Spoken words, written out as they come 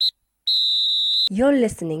You're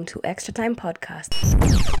listening to Extra Time Podcast.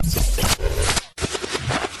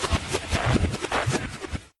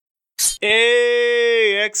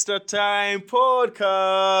 Hey, Extra Time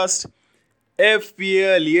Podcast.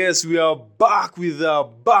 FPL, yes, we are back with a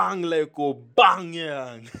bang like a bang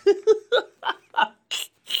yang.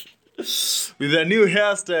 With a new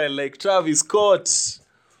hairstyle like Travis Scott.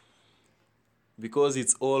 Because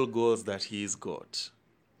it's all goals that he's got.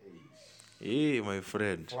 Hey, my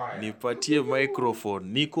friend, nipatie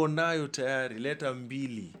microphone. Niko nayo tayari, leta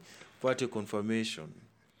mbili. Pate confirmation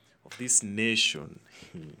of this nation.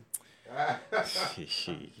 My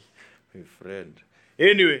friend.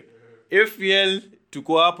 Anyway, FPL,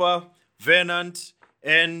 tuko hapa, Venant,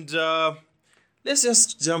 and let's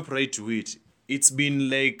just jump right to it. It's been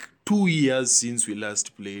like 2 years since we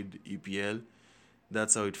last played EPL.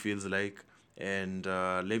 That's how it feels like. And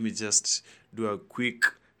let me just do a quick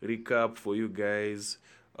recap for you guys.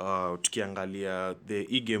 Tukiangalia the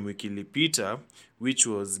e-game week ilipita, which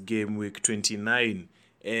was game week 29.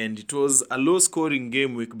 And it was a low-scoring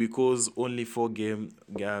game week because only 4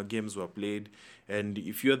 games were played. And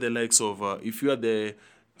if you're the likes of, if you are the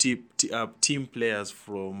team players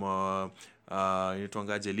from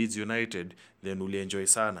inaitwangaje Leeds United, then uli enjoy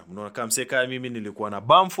sana. Mnaona kama mseka mimi nilikuwa na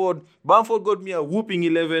Bamford got me a whooping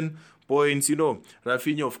 11 points, you know.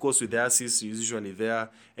 Rafinha, of course, with the assists, is usually there.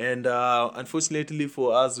 And unfortunately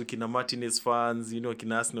for us, kina Martinez fans, you know,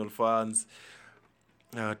 kina Arsenal fans,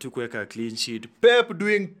 tukuweka clean sheet. Pep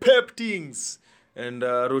doing Pep things and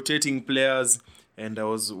rotating players. And I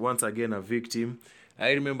was once again a victim.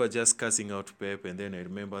 I remember just cussing out Pep, and then I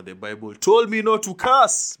remember the Bible told me not to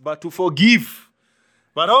curse, but to forgive.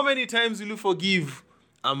 But how many times will you forgive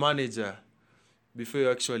a manager before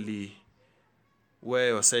you actually wear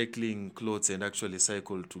your cycling clothes and actually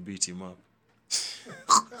cycle to beat him up?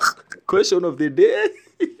 Question of the day.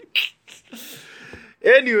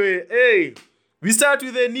 Anyway, hey, we start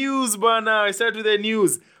with the news, bana.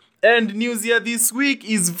 And news here this week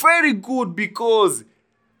is very good because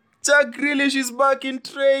Jack Grealish is back in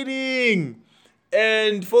training.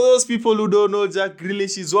 And for those people who don't know, Jack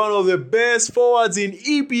Grealish is one of the best forwards in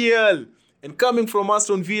EPL. And coming from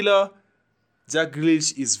Aston Villa, Jack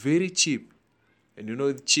Grealish is very cheap. And you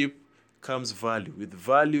know, cheap comes value. With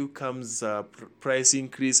value comes price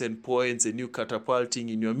increase and points, and you catapulting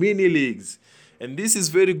in your mini leagues. And this is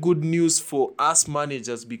very good news for us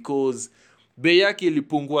managers because bei yake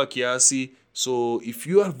ilipungua kiasi. So if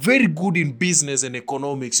you are very good in business and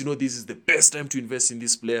economics, you know this is the best time to invest in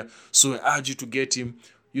this player. So I urge you to get him.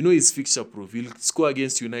 You know he's fixture proof. He'll score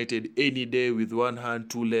against United any day with one hand,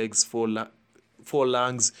 2 legs, 4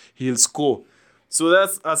 lungs. He'll score. So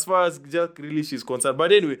that's as far as Jack Grealish is concerned.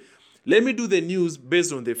 But anyway, let me do the news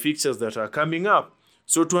based on the fixtures that are coming up.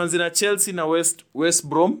 So tuanze na Chelsea na West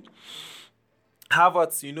Brom.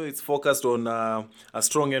 Havertz, you know, it's focused on a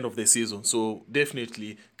strong end of the season. So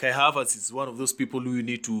definitely, Kai Havertz is one of those people who you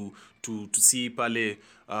need to see pale in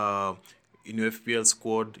your FPL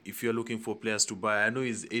squad if you're looking for players to buy. I know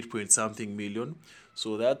he's 8-point-something million.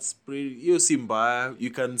 So that's pretty, you see him buy.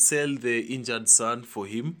 You can sell the injured son for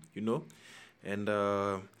him, you know. And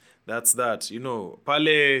that's that. You know,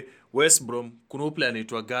 pale West Brom, kuno player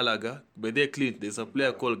anaitwa Gallagher. By the Clint, there's a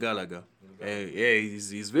player called Gallagher. Yeah,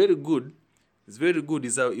 he's very good. He's very good.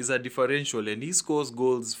 He's a differential, and he scores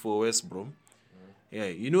goals for West Brom. Yeah,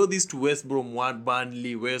 you know these two West Brom, one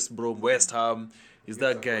Burnley, West Brom, West Ham. Is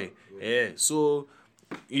that guy? Yeah. So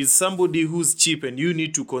he's somebody who's cheap, and you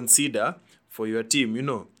need to consider for your team. You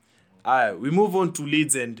know. We move on to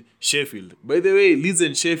Leeds and Sheffield. By the way, Leeds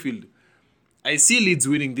and Sheffield, I see Leeds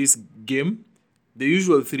winning this game. The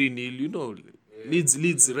usual 3-0. You know,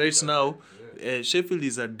 Leeds right now. Sheffield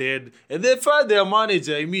is a dead, and they fired their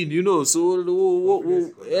manager. I mean, you know,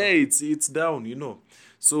 so it's down, you know.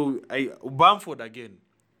 So Bamford again.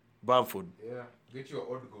 Yeah, get your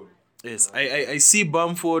odd goal. Yes, I see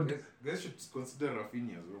Bamford. Guys should consider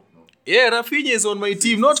Rafinha as well. No. Yeah, Rafinha is on my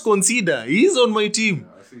team. Not consider. He's on my team.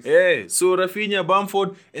 Yeah, so Rafinha,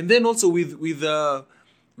 Bamford, and then also with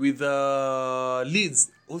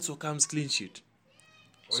Leeds also comes clean sheet.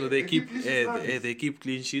 So they keep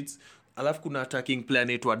clean sheets. Alafu kuna attacking player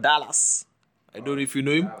anaitwa Dallas. I don't know if you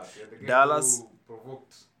know him. Dallas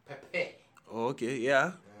Provoked Pepe. Okay,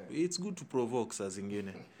 yeah. It's good to provoke saa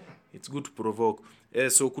zingine. It's good to provoke.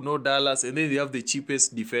 So kuno Dallas, and then they have the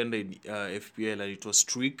cheapest defender in FPL, and it was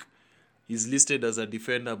Strick. He's listed as a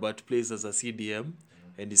defender but plays as a CDM,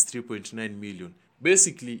 and is 3.9 million.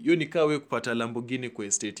 Basically, hiyo ni kawe kupata Lamborghini kwa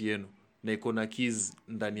estate yenu na iko na keys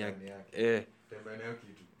ndani yake.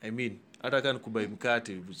 I mean, hata kan kubai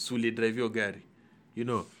mkate, suli drive your gari. you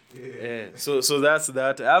know. So that's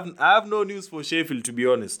that. I have no news for Sheffield, to be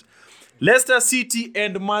honest. Leicester City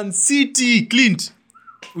and Man City. Clint,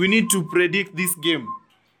 we need to predict this game.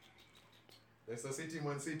 Leicester City,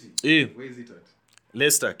 Man City. Yeah. Where is it at?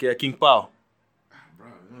 Leicester, King Power. Bro,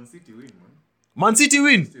 Man City win, man. Man City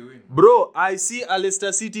win. City win. Bro, I see a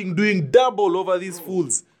Leicester City doing double over these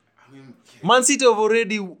fools. I mean, Man City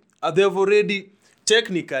they've already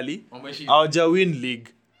technically win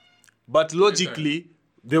league, but logically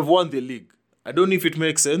they've won the league. I don't know if it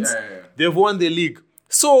makes sense. Yeah. They've won the league.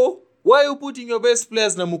 So why are you putting your best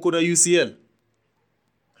players na muko na UCL?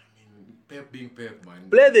 Pep being Pep, man.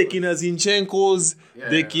 Play the kina Zinchenkos,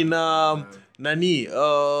 the Yeah. kina Nani,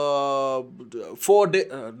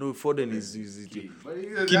 Foden is it. But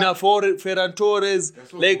either Kina Ferran Torres, They're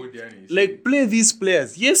so like good, yani, like play these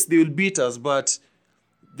players. Yes, they will beat us, but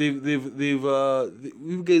we've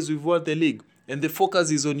won the league, and the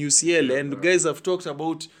focus is on UCL. And guys have talked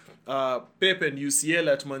about Pep and UCL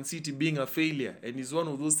at Man City being a failure, and it's one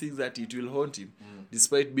of those things that it will haunt him,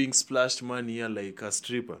 despite being splashed money here like a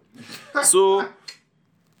stripper. So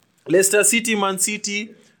Leicester City, Man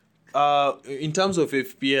City. In terms of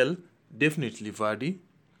FPL, definitely Vardy.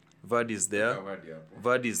 Vardy is there.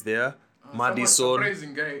 Vardy is there.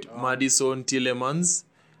 surprising guy. Madison, Tielemans.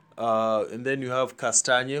 And then you have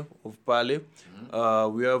Castagne of Pale.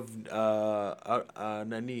 We have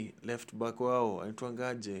Nani, left back wao.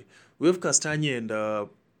 Aitwangaje. We have Castagne and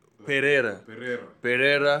Pereira.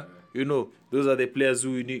 You know, those are the players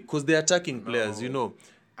who we need. Because they're attacking players, you know.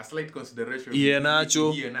 A slight consideration.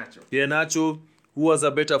 Iheanacho, who has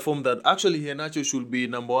a better form than... Actually, Iheanacho should be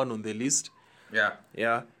number 1 on the list.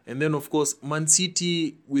 Yeah. And then, of course, Man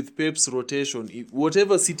City with Pep's rotation.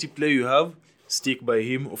 Whatever City player you have, stick by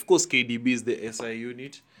him. Of course, KDB is the SI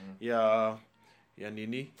unit. Your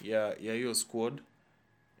squad.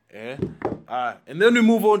 And then we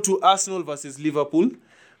move on to Arsenal versus Liverpool.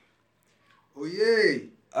 Oh, yay.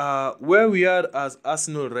 Where we are as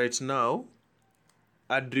Arsenal right now,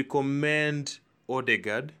 I'd recommend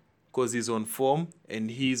Odegaard because he's on form and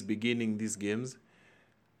he's beginning these games.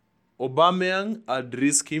 Aubameyang, I'd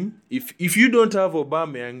risk him. If you don't have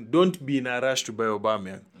Aubameyang, don't be in a rush to buy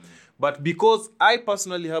Aubameyang. But because I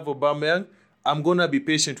personally have Aubameyang, I'm going to be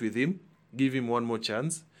patient with him. Give him one more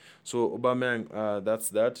chance. So Aubameyang, that's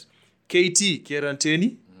that. Kieran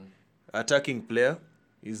Tierney, attacking player.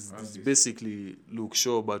 He's basically Luke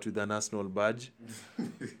Shaw but with an Arsenal badge.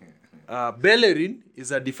 Bellerin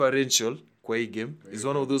is a differential kwa hii game. He's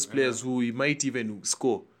one of those players who he might even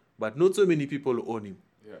score. But not so many people own him.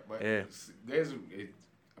 Yeah, but guys,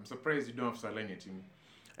 I'm surprised you don't have Salah in your team.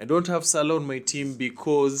 I don't have Salah on my team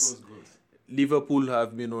because Liverpool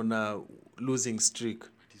have been on a losing streak.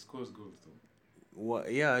 But he scores goals, though.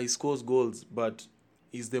 Yeah, he scores goals, but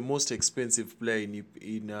he's the most expensive player in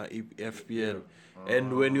FPL.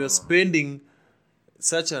 And when you're spending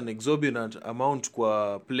such an exorbitant amount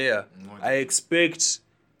kwa player, I expect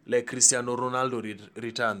like Cristiano Ronaldo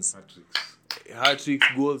returns. Hat-tricks,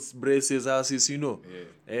 goals, braces, assists, you know.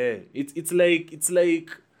 Yeah. It's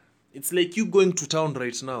like you going to town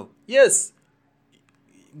right now. Yes,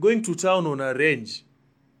 going to town on a range.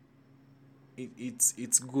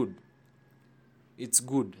 It's good. It's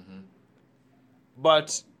good.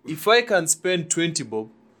 But if I can spend 20 bob,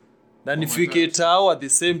 then if we get tower at the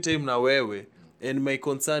same time na wewe, and my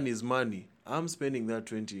concern is money, I'm spending that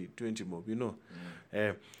 20 bob, you know.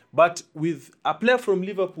 But with a player from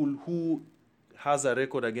Liverpool who has a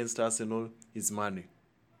record against Arsenal, is Mane.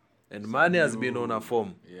 And Mane has been on a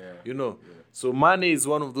form, you know. So Mane is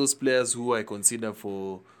one of those players who I consider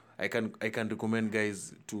I can recommend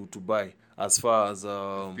guys to buy as far as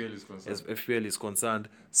FPL is concerned.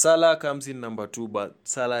 Salah comes in number 2, but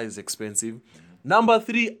Salah is expensive. Number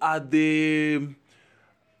 3 are the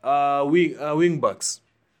wing backs.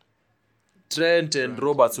 Trent and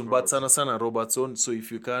Robertson, but sana Robertson. So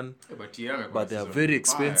if you can, but they are very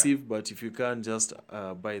expensive. But if you can, just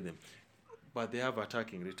buy them. But they have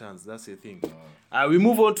attacking returns. That's the thing. We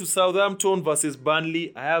move on to Southampton versus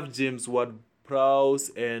Burnley. I have James Ward-Prowse,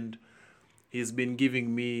 and he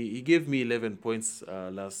gave me 11 points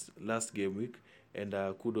last game week, and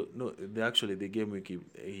the game week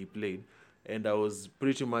he played, and I was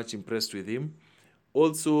pretty much impressed with him.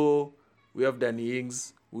 Also, we have Danny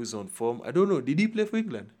Ings, who is on form. I don't know, did he play for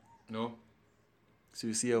England? No. So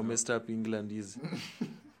you see how messed up England is.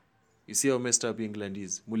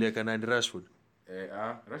 Muliaka and Rashford.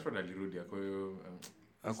 Rashford alirudi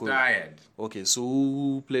ako tired. Okay, so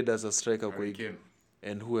who played as a striker? Kane.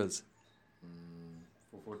 And who else?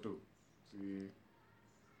 4-4-2.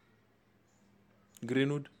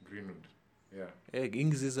 Greenwood. Yeah.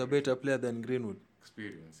 Ings is a better player than Greenwood.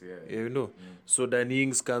 Experience, yeah. You know. So Danny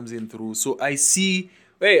Ings comes in through. So I see.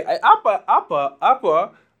 Hey, upper.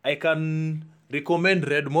 I can recommend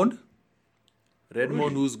Redmond.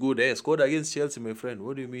 Redmond, who's good. Hey, scored against Chelsea, my friend.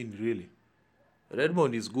 What do you mean, really?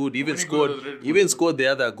 Redmond is good. Even many scored. goals does Redmond Even score? scored the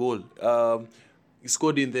other goal. He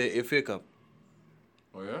scored in the FA Cup.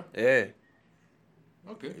 Oh, yeah? Yeah.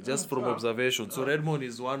 Okay. Just from observation. So Redmond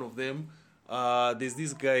is one of them. There's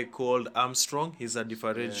this guy called Armstrong. He's a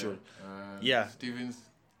differential. Yeah. Stevens.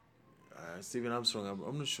 Stephen Armstrong.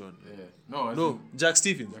 I'm not sure. Yeah. No, I No, think Jack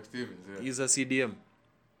Stevens. Jack Stevens, yeah. He's a CDM.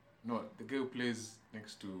 No, the guy who plays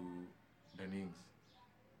next to Danny Ings.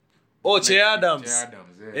 Oh, Like- Che Adams. Che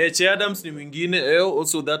Adams, yeah. Che Adams ni mwingine.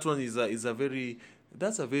 Also, that one is a very.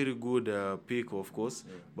 That's a very good pick, of course.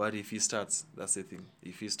 Yeah. But if he starts, that's the thing.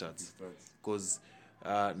 If he starts, Starts. because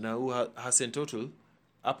now Hassan total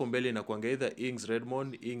hapo mbele inakuanga either Ings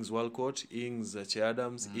Redmond, Ings Walcott, Ings Che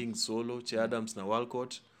Adams, Ings Solo, Che Adams na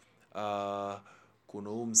Walcott. Kuna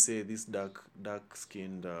umse this dark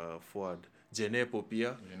skinned forward Jenepo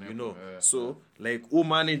pia, you know. yeah. So like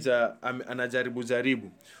manager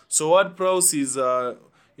anajaribu. So Ward Prowse is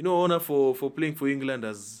owner for playing for England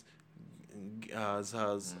has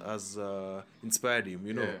inspired him,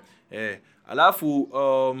 you know. Yeah. Alafu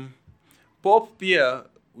Pop pia,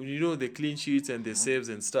 you know, the clean sheets and the saves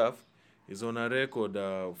and stuff is on a record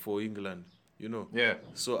for England, you know. Yeah.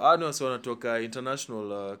 So Arnos wanatoka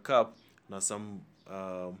international cup na some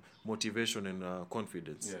motivation and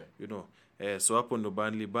confidence, Yeah. you know. So hapo ndo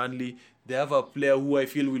Burnley they have a player who I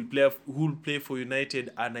feel will play for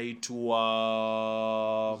United, anaitwa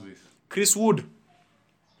Who's this? Chris Wood,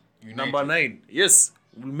 United. number 9. Yes,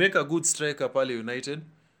 will make a good striker pale United.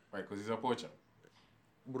 Right, because he's a poacher.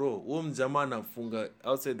 Bro, huyo mjamaa anafunga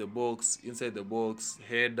outside the box, inside the box,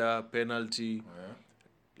 header, penalty. Oh, yeah.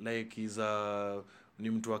 Like he's ni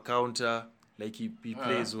mtu wa counter, like he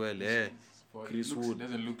plays well. Chris Wood.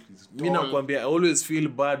 Doesn't look he's Mi tall. nakwambia, I always feel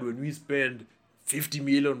bad when we spend 50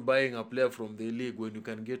 million buying a player from the league when you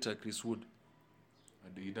can get a Chris Wood.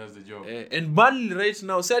 And he does the job. And Burnley right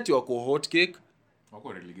now, set your hot cake.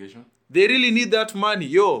 Wako relegation. They really need that money.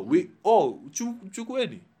 Yo,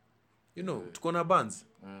 chukweni. You know, tuko na Barnes.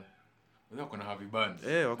 They're gonna have a band.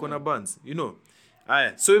 Wako na Barnes, you know.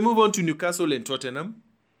 Aya, so we move on to Newcastle and Tottenham.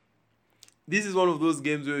 This is one of those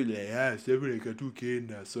games where you're like, 7 like a 2K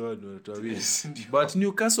na so but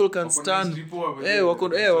Newcastle can stand.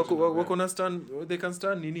 Wako na stand. They can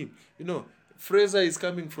stand nini. You know, Fraser is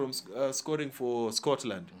coming from scoring for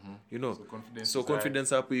Scotland. You know, so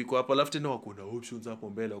confidence hapo iko hapo. Alafu tena wako na options hapo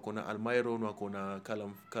mbele. Wako na Almiron, wako na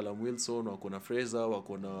Callum Wilson, wako na Fraser,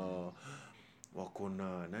 wako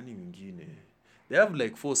na nani mwingine. They have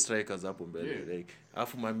like 4 strikers hapo mbele. Yeah. Like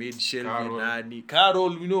afu Mamid, Shelby,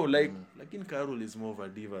 Carroll, you know, like lakini Carroll is more of a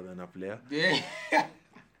diva than a player. Yeah.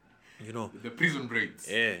 You know. The prison breaks.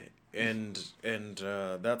 And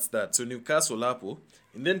that's that. So Newcastle hapo.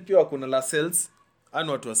 And then pia wako na Lascelles,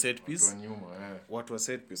 watu wa set piece. Watu wa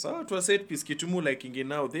set piece. Watu wa set piece kitumu like ingi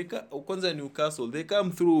now. Kwanza Newcastle, they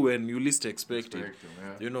come through when you least expect it.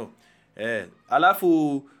 You know.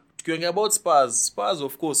 Alafu tukiongea about Spurs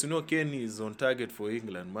of course, you know, Kane is on target for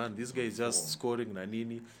England, man. This guy is just scoring na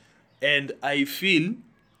nini. And I feel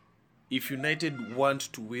if United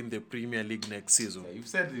want to win the Premier League next season, You've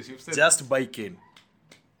said this. just buy Kane.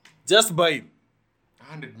 Just buy him.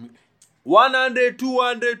 100 100,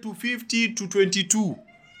 200, 250, 222.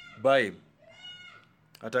 Buy him.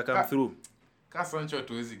 Ata come through. Sancho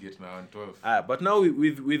tuwezi get na 112. But now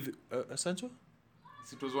with Sancho?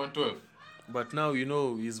 It was 112. But now, you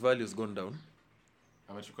know, his value has gone down.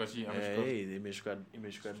 Ameshuka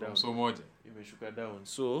Imeshuka down. So moja. Imeshuka down.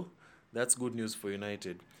 So, that's good news for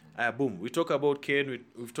United. Boom. We talk about Kane.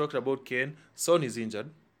 We've talked about Kane. Son is injured.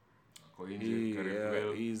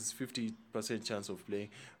 He's 50% chance of playing.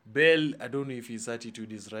 Bell, I don't know if his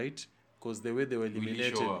attitude is right, because the way they were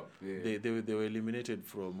eliminated, they were eliminated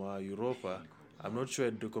from Europa. I'm not sure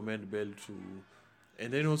I'd recommend Bell to.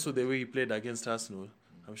 And then also the way he played against Arsenal.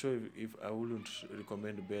 I'm sure if I wouldn't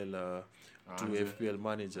recommend Bell to FPL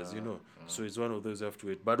managers, you know. So it's one of those you have to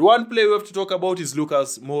wait. But one player we have to talk about is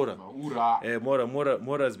Lucas Moura.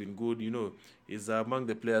 Moura has been good, you know. He's among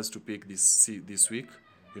the players to pick this week,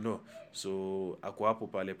 you know. So ako hapo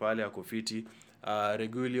pale ako fiti.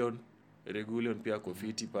 Regulion pia ako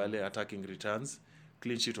fiti pale, attacking returns,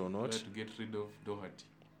 clean sheet or not. To get rid of Doherty.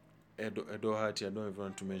 Doherty, I don't even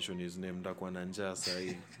want to mention his name. Ndakuwa na njaa saa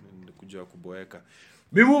hii kujua kuboeka.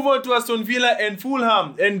 We move on to Aston Villa and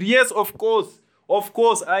Fulham. And yes, of course,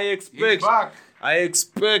 I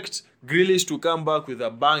expect Grealish to come back with a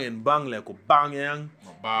bang like a bang yang.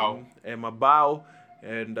 Mabao. Mabao.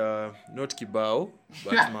 and not kibao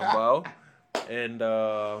but mabao and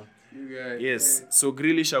You guys. yes, so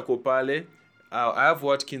Grealish ako pale. I have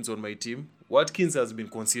Watkins on my team. Watkins has been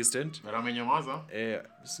consistent. But amenyamaza.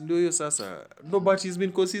 Ndio hiyo sasa. No, but he's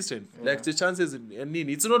been consistent. Like the chances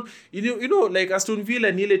nini. It's not you know like Aston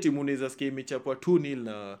Villa ni ile timu unaweza sikia imechapwa 2-0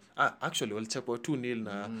 na actually walichapwa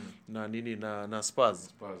 2-0 na nini na Spurs.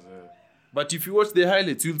 Spurs, But if you watch the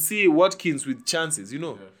highlights, you'll see Watkins with chances, you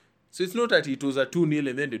know. Yeah. So it's not that it was a 2-0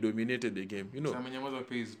 and then they dominated the game, you know. Amenyamaza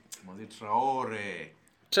pays Mazi Traore.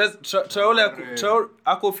 Traore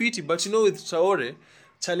ako fiti, but you know with Traore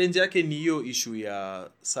challenge yake ni hiyo issue ya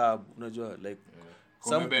sub, unajua like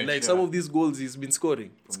some bench, like some of these goals he's been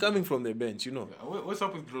scoring. It's coming from the bench, you know. Yeah. What's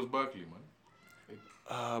up with Ross Barkley,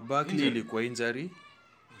 man? Barkley ilikuwa injury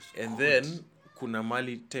and then kuna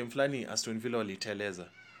mali time flani Aston Villa waliteleza.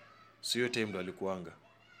 So hiyo time ndo alikuanga,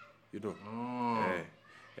 you know.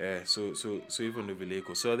 So hivyo ndio vile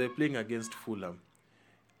iko. So they're playing against Fulham.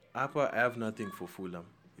 Hapa I have nothing for Fulham.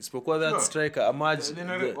 Isipokuwa that striker Ahmad.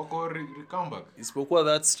 Comeback. Isipokuwa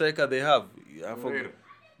that striker they have.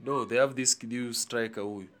 No, they have this new striker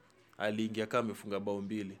huyu. Aliingia kama amefunga bao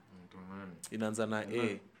 2. Inaanza na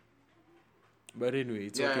A. But anyway,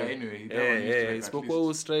 it's okay. Anyway, isipokuwa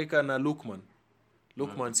huyu striker na Lukman, you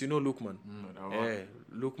know Lukman.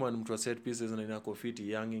 Lukman mtu wa set pieces na inako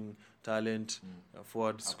fiti, young talent,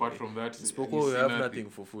 forwards. Apart from that, spoko we have nothing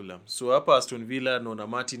for Fulham. So hapa Aston Villa naona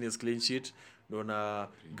Martinez clean sheet, naona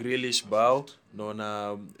Grealish bao,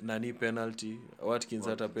 naona nani penalty, Watkins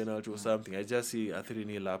hata penalty or something. I just see a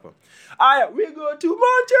 3-0 hapa. Aya, we go to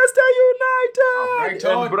Manchester United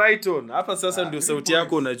and Brighton. Hapa sasa ndio sauti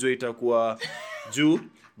yako unajua itakuwa juu.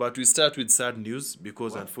 But we start with sad news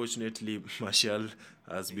because unfortunately Martial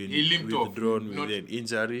has been withdrawn with an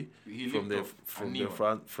injury from the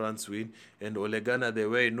France win, and Ole Gunnar, the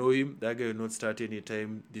way I know him, that guy will not start any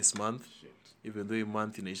time this month. Even though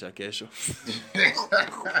month inaisha kesho.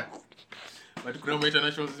 But kuna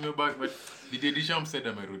internationals back, but Didier Deschamps said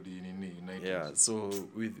amerudi in United. Yeah, so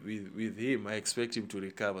with him I expect him to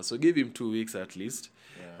recover. So give him 2 weeks at least.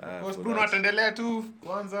 Because Bruno atendelea tu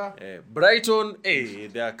kwanza. Brighton,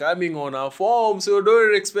 they are coming on a form, so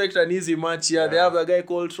don't expect an easy match here. They have a guy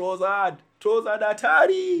called Trossard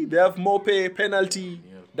Atari. They have Mope penalty,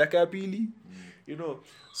 Dakapili, you know.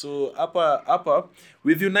 So upper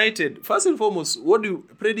with United, first and foremost, what do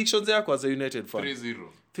predictions yako as a United fan?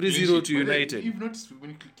 3-0 to United. You've not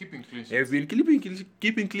been keeping clean sheets. I've been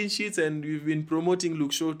keeping clean sheets, and we've been promoting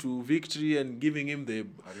Luke Shaw to victory and giving him the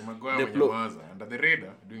under the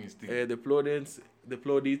radar doing his thing. The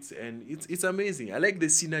plaudits, and it's amazing. I like the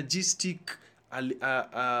synergistic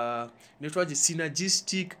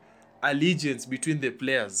allegiance between the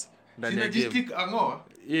players. Synergistic angoa.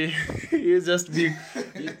 Yeah, it's just big.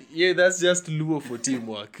 Yeah, that's just Luo for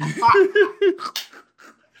teamwork.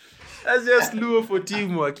 That's just Luo for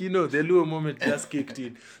teamwork, you know. The Luo moment just kicked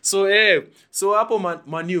in. So hapo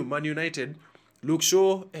Man United, Luke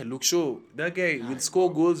Shaw, that guy will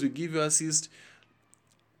score goals, will give you assist.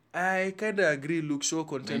 I kind of agree Luke Shaw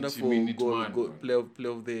contender for play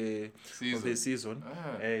of the season.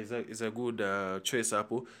 Is a good choice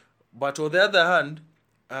hapo. But on the other hand,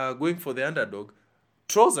 going for the underdog,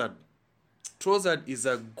 Trossard is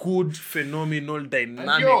a good, phenomenal,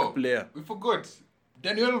 dynamic player. We forgot.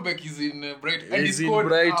 Daniel Welbeck is in Brighton. And He's he scored in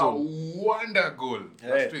Brighton. A wonder goal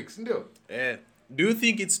last week. Sindio? Do you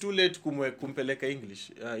think it's too late kumpeleka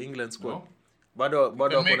England squad? No.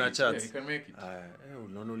 Bado kuna chance. Yeah, he can make it.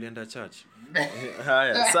 Unaona ulienda church.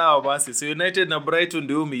 Haya, sawa basi. So United na Brighton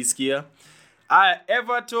ndio umeisikia.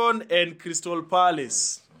 Everton and Crystal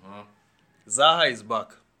Palace. Zaha is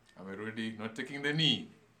back. I'm already not taking the knee.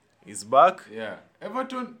 He's back. Yeah.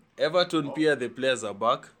 Everton pia the players are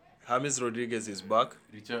back. James Rodriguez is back.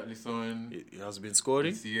 Richarlison. He has been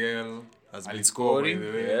scoring. DCL. Has been scoring.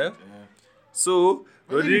 Yeah. So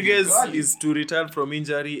Rodriguez is to return from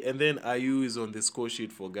injury, and then Ayew is on the score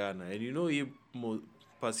sheet for Ghana. And you know hii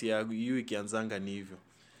pasi ya Ayew ikianzanga ni hivyo.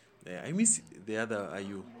 I miss the other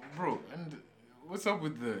Ayew. Bro, and what's up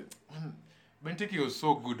with the Benteke was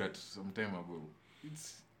so good at some time ago.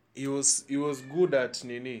 He was good at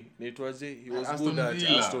nini? He was good at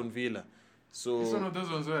Aston Villa. So it's one of those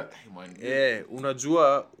ones where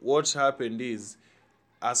unajua what happened is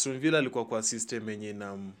Aston Villa alikuwa kwa system yenye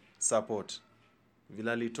na support.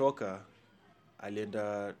 Villa alitoka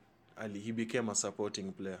he became a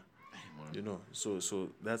supporting player. You know, so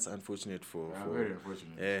that's unfortunate for very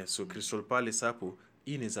unfortunate. So Crystal Palace hapo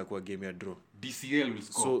inaweza kuwa game ya draw. DCL will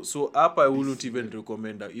score. So up I wouldn't even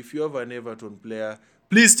recommend that. If you have an Everton player,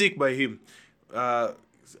 please stick by him.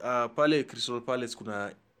 Pale Crystal Palace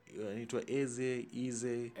kuna inaitwa Eze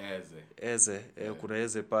Eze. Kuna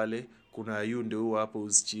Eze pale, kuna Yunde huo hapo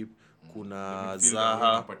is cheap, kuna Midfielder Zaha,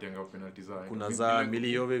 wanapatianga penalty zao. kuna Zaha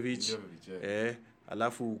Milijovic,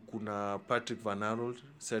 alafu kuna Patrick Van Aanholt,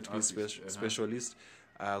 set piece specialist.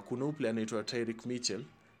 Kuna uple anaitwa Tyrick Mitchell,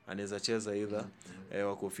 anaweza cheza either,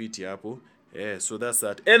 wako fiti hapo. So that's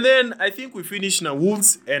that. And then I think we finish now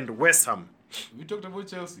Wolves and West Ham. We talked about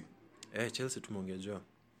Chelsea. Chelsea tumeongea.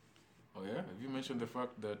 Oh yeah, have you mentioned the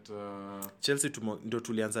fact that Chelsea ndo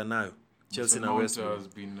tulianza nayo. Chelsea na West Ham has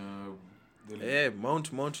been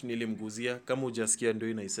Mount nilimguzia, kama hujasikia ndio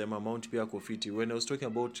inaisema Mount pia ako fiti. When I was talking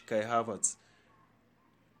about Kai Havertz.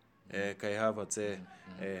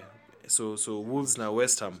 So Wolves na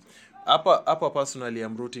West Ham. Hapa personally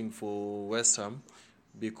I'm rooting for West Ham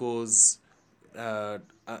because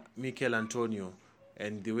Mikel Antonio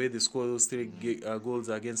and the way they scored those 3 goals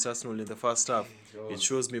against Arsenal in the first half, it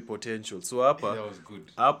shows me potential. So that was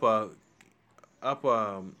good. Hapa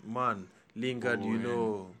man, Lingard,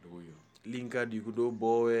 Bowen, Lingard, you could do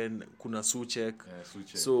Bowen, kuna Suchek.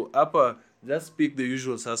 So hapa just pick the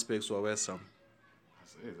usual suspects for West Ham.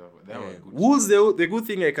 Wolves, the good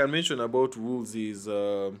thing I can mention about Wolves is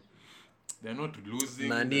they're not losing.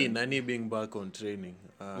 Nani being back on training.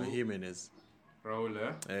 Jimenez. Raul,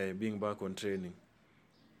 being back on training.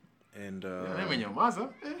 And what's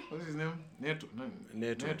his name?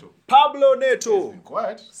 Neto. Pablo Neto. He's been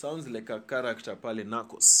quiet. Sounds like a character pale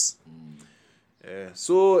Narcos.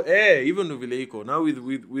 So even vile iko now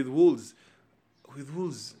with Wolves,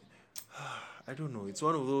 I don't know, it's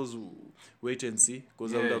one of those wait and see,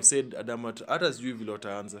 because I would have said Adamat hata sijui vile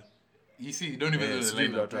wataanza. You see, you don't even know the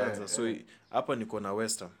lineup. So hapa niko na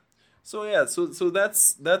West Ham. So so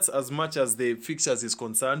that's as much as the fixtures is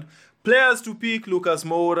concerned. Players to pick: Lucas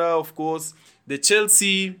Moura, of course. The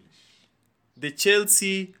Chelsea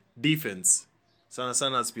defense, sana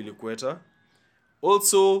Azpilicueta.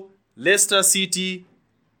 Also Leicester City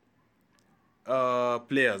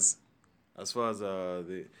players, as far as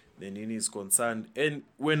the Nini is concerned. And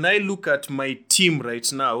when I look at my team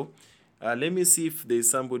right now, let me see if there's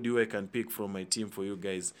somebody who I can pick from my team for you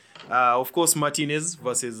guys. Of course, Martinez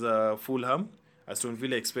versus Fulham. Aston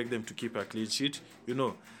Villa expect them to keep a clean sheet.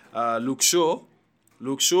 Luke Shaw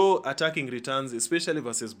attacking returns, especially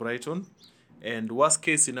versus Brighton. And worst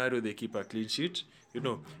case scenario, they keep a clean sheet.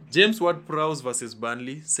 James Ward-Prowse versus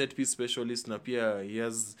Burnley, set piece specialist, na pia he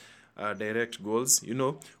has direct goals.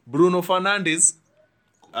 Bruno Fernandes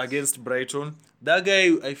against Brighton. That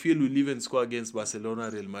guy, I feel, will even score against Barcelona,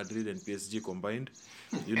 Real Madrid, and PSG combined.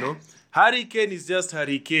 Harry Kane is just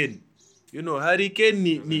Harry Kane. Harry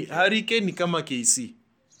Kane ni kama KC.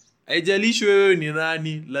 Haijalishi wewe ni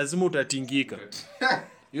nani, lazima utatingika.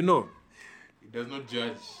 He does not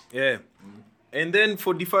judge. And then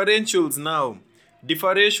for differentials now,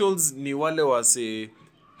 ni wale wase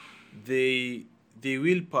they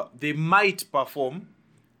might perform,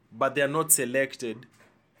 but they are not selected.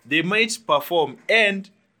 They might perform and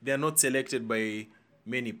they are not selected by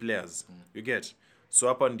many players. You get? So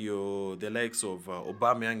hapa ndio the likes of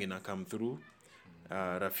Aubameyang ina come through,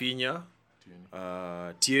 Rafinha,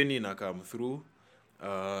 Tierney ina come through,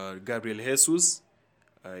 Gabriel Jesus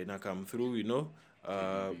ina come through,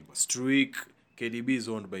 Struijk, KDB is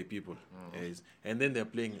owned by people. Yes. And then they're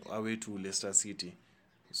playing away to Leicester City.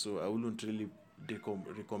 So I wouldn't really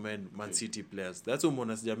recommend Man City players. That's what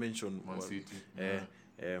Monas just mentioned. Man City.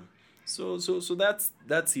 So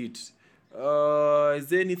that's it. Is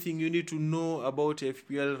there anything you need to know about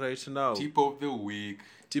FPL right now? Tip of the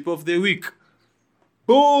week.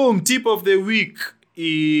 Boom! Tip of the week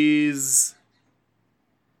is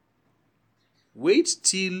wait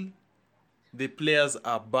till the players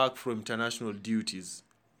are back from international duties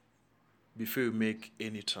before you make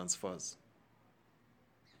any transfers.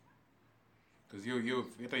 Because you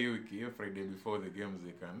Friday before the games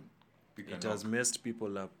they can pick it has messed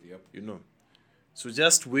people up. Yep. So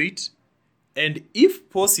just wait, and if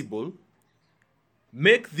possible,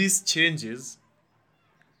 make these changes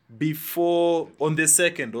before on the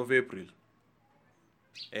 2nd of April.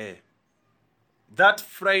 That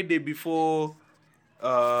Friday before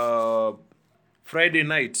Friday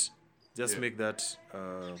night, just make that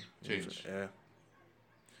change.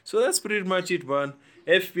 So that's pretty much it, man.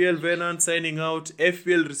 FPL Venant signing out.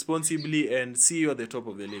 FPL responsibly, and see you at the top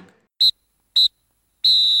of the league.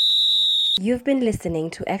 You've been listening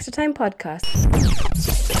to Extra Time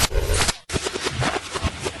Podcast.